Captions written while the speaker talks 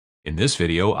In this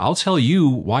video, I'll tell you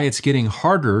why it's getting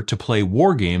harder to play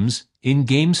war games in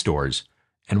game stores,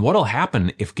 and what'll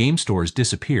happen if game stores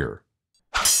disappear.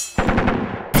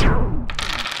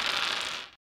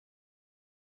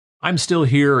 I'm still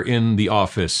here in the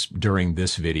office during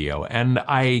this video, and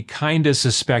I kinda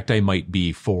suspect I might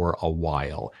be for a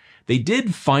while. They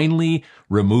did finally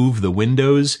remove the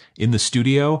windows in the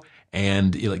studio,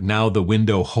 and now the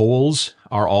window holes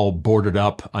are all boarded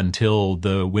up until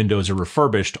the windows are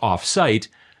refurbished off-site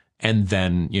and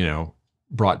then,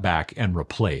 brought back and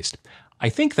replaced. I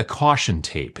think the caution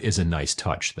tape is a nice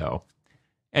touch, though.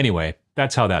 Anyway,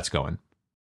 that's how that's going.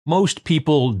 Most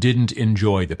people didn't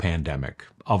enjoy the pandemic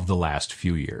of the last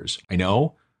few years. I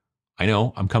know,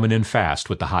 I'm coming in fast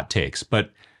with the hot takes,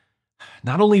 but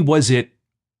not only was it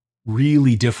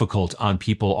really difficult on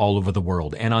people all over the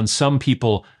world, and on some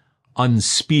people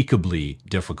unspeakably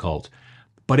difficult,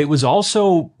 but it was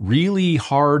also really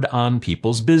hard on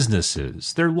people's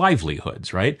businesses, their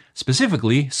livelihoods, right?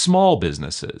 Specifically, small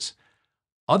businesses.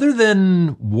 Other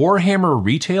than Warhammer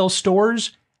retail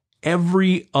stores,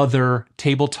 every other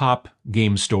tabletop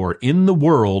game store in the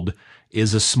world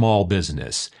is a small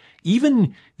business.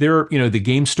 Even the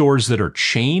game stores that are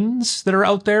chains that are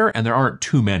out there, and there aren't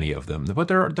too many of them, but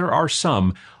there are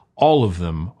some, all of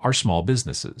them are small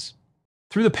businesses.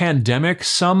 Through the pandemic,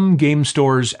 some game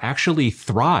stores actually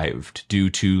thrived due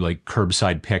to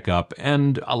curbside pickup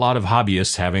and a lot of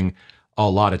hobbyists having a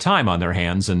lot of time on their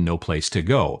hands and no place to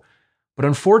go. But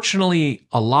unfortunately,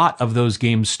 a lot of those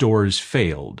game stores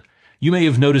failed. You may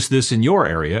have noticed this in your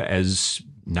area, as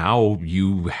now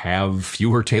you have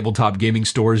fewer tabletop gaming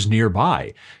stores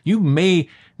nearby. You may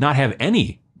not have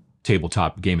any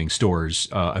tabletop gaming stores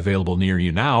available near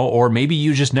you now, or maybe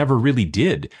you just never really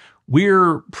did.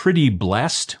 We're pretty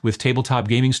blessed with tabletop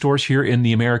gaming stores here in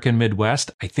the American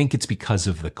Midwest. I think it's because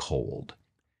of the cold,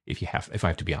 if I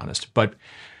have to be honest. But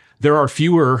there are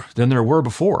fewer than there were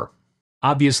before.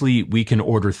 Obviously, we can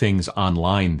order things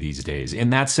online these days. In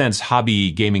that sense, hobby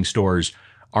gaming stores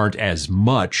aren't as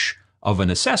much of a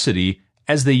necessity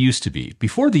as they used to be.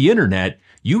 Before the internet,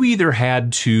 you either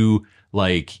had to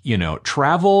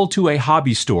travel to a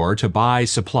hobby store to buy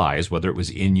supplies, whether it was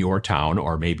in your town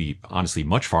or maybe honestly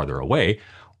much farther away,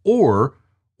 or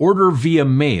order via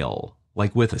mail,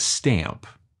 with a stamp,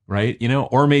 right?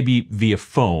 Or maybe via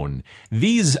phone.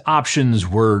 These options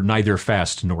were neither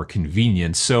fast nor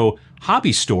convenient, so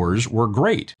hobby stores were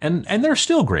great, and they're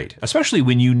still great, especially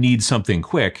when you need something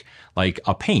quick, like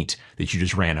a paint that you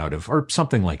just ran out of, or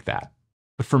something like that.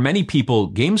 But for many people,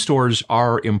 game stores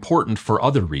are important for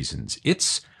other reasons.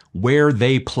 It's where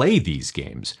they play these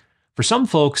games. For some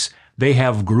folks, they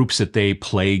have groups that they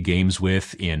play games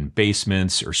with in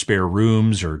basements or spare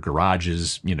rooms or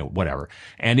garages, whatever.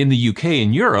 And in the UK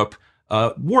and Europe,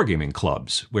 wargaming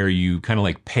clubs, where you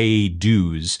pay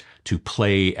dues to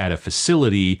play at a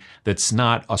facility that's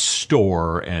not a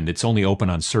store and it's only open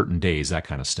on certain days, that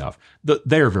kind of stuff.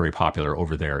 They're very popular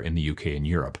over there in the UK and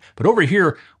Europe. But over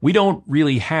here, we don't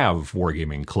really have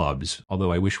wargaming clubs,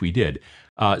 although I wish we did.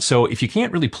 So if you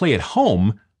can't really play at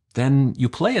home, then you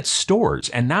play at stores.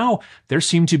 And now there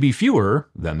seem to be fewer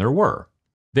than there were.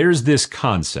 There's this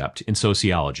concept in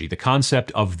sociology, the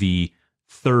concept of the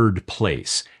third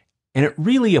place. And it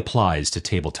really applies to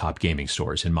tabletop gaming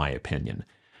stores, in my opinion.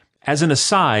 As an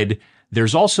aside,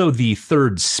 there's also the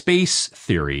third space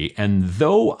theory, and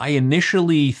though I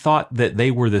initially thought that they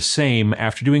were the same,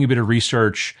 after doing a bit of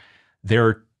research,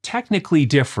 they're technically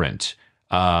different.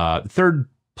 Third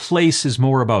place is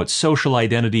more about social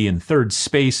identity, and third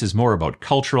space is more about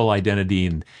cultural identity,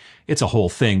 and it's a whole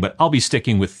thing, but I'll be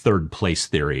sticking with third place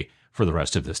theory for the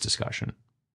rest of this discussion.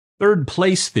 Third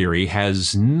place theory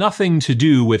has nothing to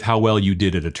do with how well you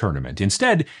did at a tournament.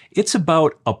 Instead, it's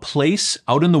about a place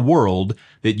out in the world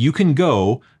that you can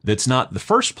go that's not the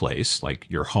first place, like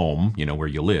your home, where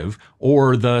you live,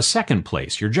 or the second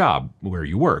place, your job, where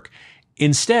you work.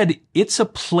 Instead, it's a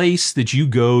place that you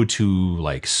go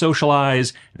to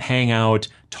socialize and hang out,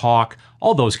 talk,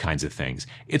 all those kinds of things.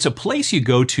 It's a place you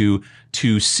go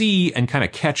to see and kind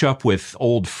of catch up with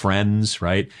old friends,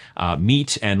 right?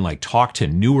 Meet and talk to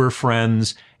newer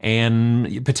friends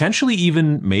and potentially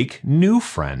even make new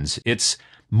friends. It's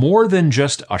more than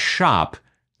just a shop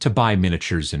to buy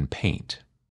miniatures and paint.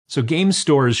 So game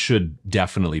stores should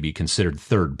definitely be considered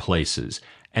third places.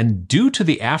 And due to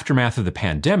the aftermath of the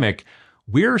pandemic,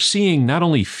 we're seeing not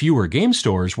only fewer game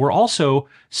stores, we're also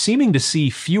seeming to see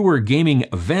fewer gaming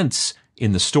events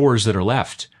in the stores that are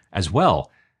left as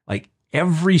well.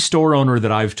 Every store owner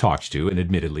that I've talked to, and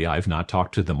admittedly, I've not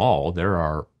talked to them all, there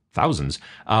are thousands,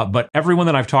 but everyone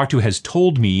that I've talked to has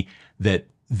told me that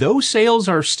those sales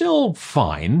are still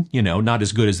fine, not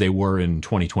as good as they were in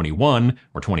 2021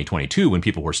 or 2022 when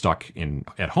people were stuck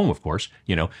at home, of course.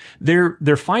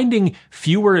 They're finding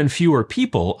fewer and fewer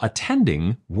people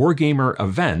attending Wargamer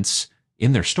events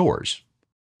in their stores.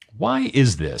 Why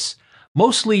is this?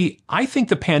 Mostly, I think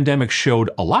the pandemic showed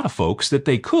a lot of folks that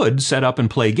they could set up and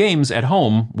play games at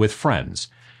home with friends.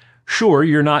 Sure,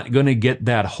 you're not going to get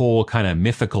that whole kind of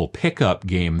mythical pickup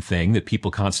game thing that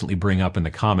people constantly bring up in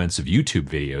the comments of YouTube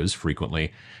videos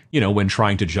frequently, when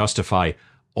trying to justify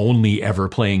only ever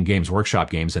playing Games Workshop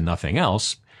games and nothing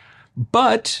else.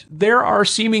 But there are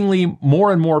seemingly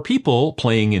more and more people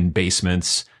playing in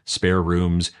basements, spare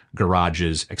rooms,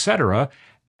 garages, etc.,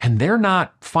 and they're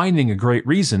not finding a great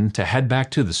reason to head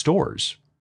back to the stores.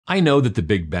 I know that the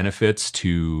big benefits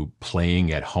to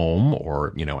playing at home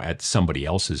or, at somebody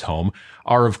else's home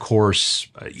are, of course,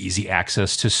 easy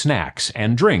access to snacks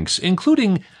and drinks,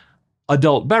 including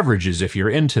adult beverages if you're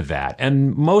into that.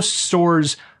 And most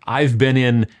stores I've been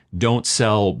in don't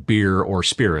sell beer or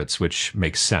spirits, which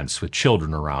makes sense with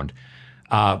children around.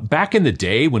 Back in the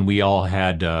day when we all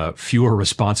had fewer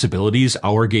responsibilities,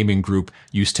 our gaming group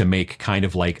used to make kind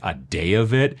of like a day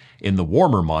of it in the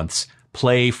warmer months,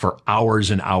 play for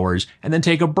hours and hours, and then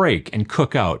take a break and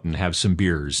cook out and have some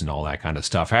beers and all that kind of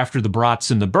stuff. After the brats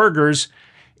and the burgers,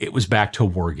 it was back to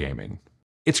wargaming.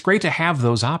 It's great to have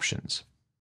those options.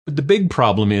 But the big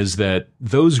problem is that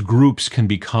those groups can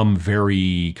become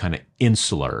very kind of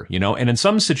insular, and in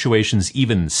some situations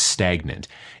even stagnant.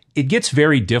 It gets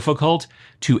very difficult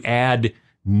to add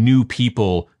new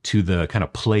people to the kind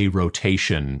of play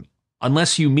rotation.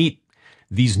 Unless you meet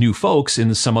these new folks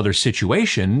in some other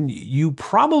situation, you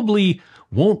probably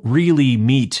won't really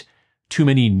meet too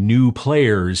many new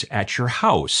players at your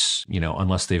house,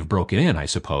 unless they've broken in, I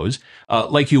suppose,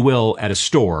 like you will at a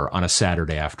store on a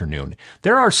Saturday afternoon.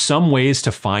 There are some ways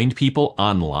to find people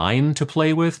online to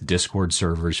play with, Discord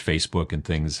servers, Facebook, and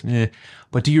things.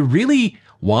 But do you really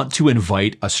want to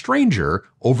invite a stranger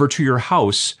over to your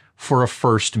house for a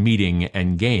first meeting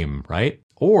and game, right?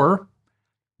 Or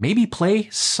maybe play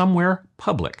somewhere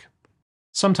public.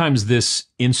 Sometimes this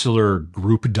insular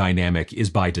group dynamic is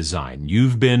by design.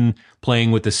 You've been playing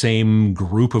with the same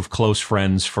group of close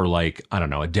friends for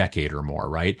a decade or more,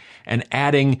 right? And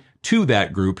adding to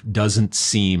that group doesn't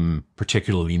seem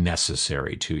particularly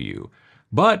necessary to you.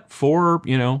 But for,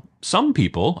 some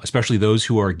people, especially those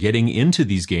who are getting into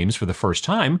these games for the first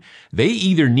time, they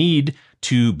either need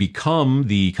to become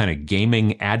the kind of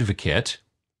gaming advocate,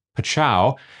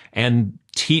 pachow, and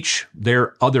teach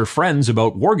their other friends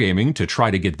about wargaming to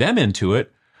try to get them into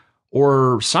it,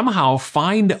 or somehow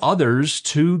find others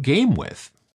to game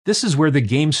with. This is where the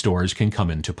game stores can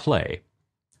come into play.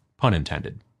 Pun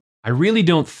intended. I really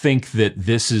don't think that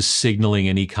this is signaling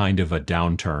any kind of a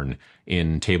downturn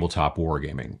in tabletop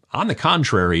wargaming. On the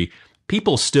contrary,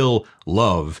 people still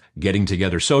love getting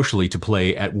together socially to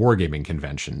play at wargaming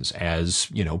conventions, as,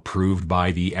 proved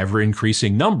by the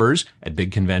ever-increasing numbers at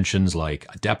big conventions like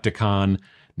Adepticon,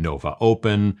 Nova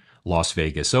Open, Las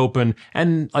Vegas Open,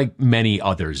 and many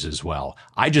others as well.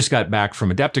 I just got back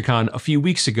from Adepticon a few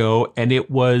weeks ago, and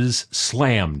it was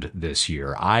slammed this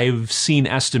year. I've seen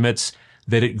estimates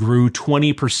that it grew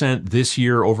 20% this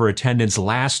year over attendance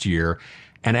last year,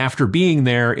 and after being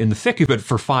there in the thick of it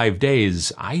for 5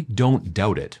 days, I don't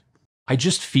doubt it. I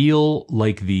just feel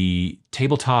like the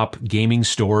tabletop gaming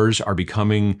stores are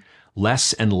becoming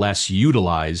less and less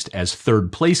utilized as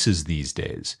third places these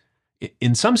days.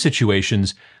 In some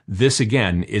situations, this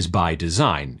again is by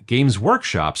design. Games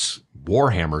Workshop's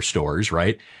Warhammer stores,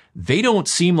 right? They don't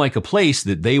seem like a place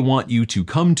that they want you to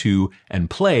come to and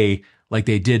play like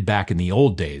they did back in the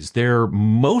old days. They're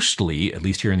mostly, at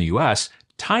least here in the US,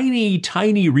 tiny,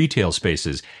 tiny retail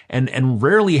spaces and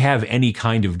rarely have any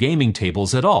kind of gaming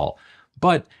tables at all.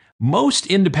 But most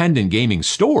independent gaming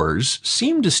stores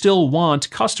seem to still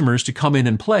want customers to come in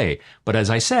and play. But as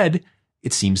I said,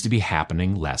 it seems to be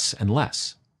happening less and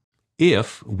less.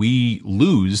 If we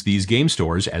lose these game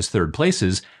stores as third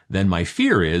places, then my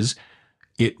fear is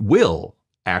it will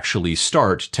actually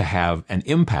start to have an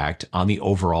impact on the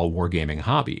overall wargaming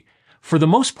hobby. For the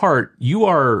most part, you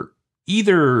are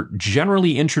either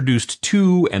generally introduced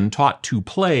to and taught to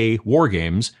play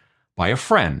wargames by a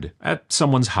friend at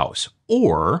someone's house,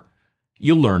 or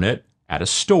you learn it at a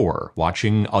store,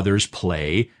 watching others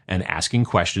play and asking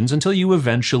questions until you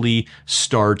eventually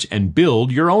start and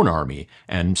build your own army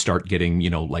and start getting,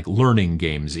 learning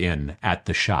games in at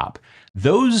the shop.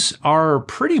 Those are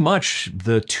pretty much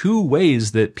the two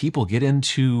ways that people get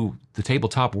into the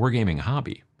tabletop wargaming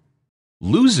hobby.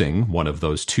 Losing one of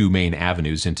those two main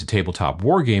avenues into tabletop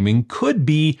wargaming could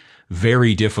be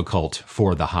very difficult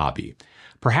for the hobby.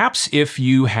 Perhaps if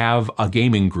you have a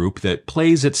gaming group that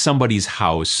plays at somebody's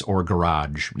house or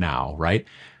garage now, right?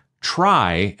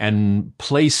 Try and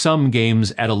play some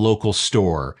games at a local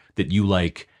store that you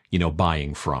like,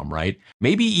 buying from, right?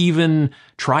 Maybe even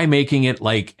try making it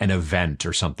like an event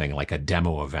or something, like a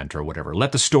demo event or whatever.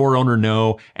 Let the store owner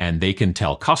know and they can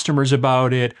tell customers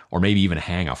about it, or maybe even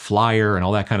hang a flyer and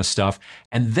all that kind of stuff.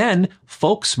 And then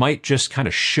folks might just kind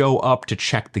of show up to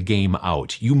check the game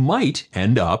out. You might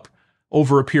end up,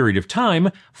 over a period of time,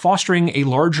 fostering a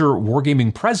larger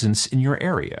wargaming presence in your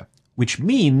area, which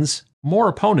means more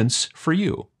opponents for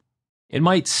you. It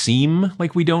might seem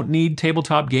like we don't need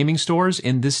tabletop gaming stores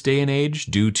in this day and age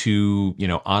due to,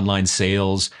 online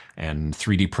sales and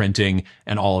 3D printing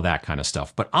and all of that kind of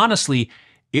stuff. But honestly,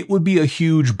 it would be a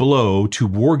huge blow to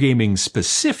wargaming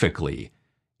specifically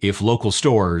if local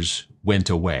stores went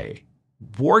away.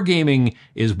 Wargaming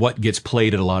is what gets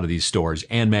played at a lot of these stores,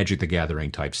 and Magic the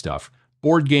Gathering type stuff.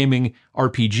 Board gaming,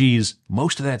 RPGs,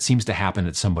 most of that seems to happen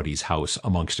at somebody's house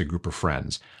amongst a group of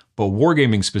friends. But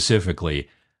wargaming specifically,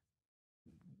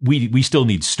 we still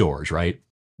need stores, right?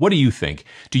 What do you think?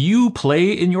 Do you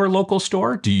play in your local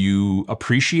store? Do you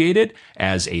appreciate it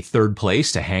as a third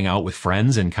place to hang out with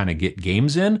friends and kind of get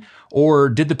games in? Or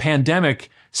did the pandemic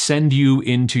send you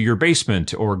into your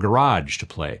basement or garage to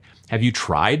play? Have you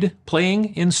tried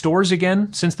playing in stores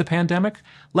again since the pandemic?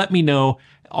 Let me know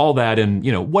all that and,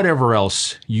 whatever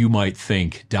else you might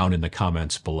think down in the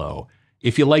comments below.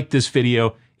 If you liked this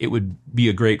video, it would be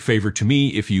a great favor to me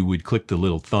if you would click the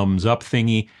little thumbs up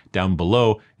thingy down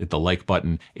below at the like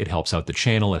button. It helps out the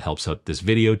channel. It helps out this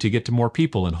video to get to more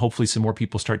people, and hopefully some more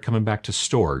people start coming back to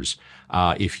stores.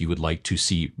 If you would like to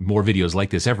see more videos like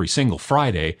this every single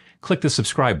Friday, click the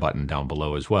subscribe button down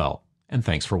below as well. And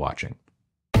thanks for watching.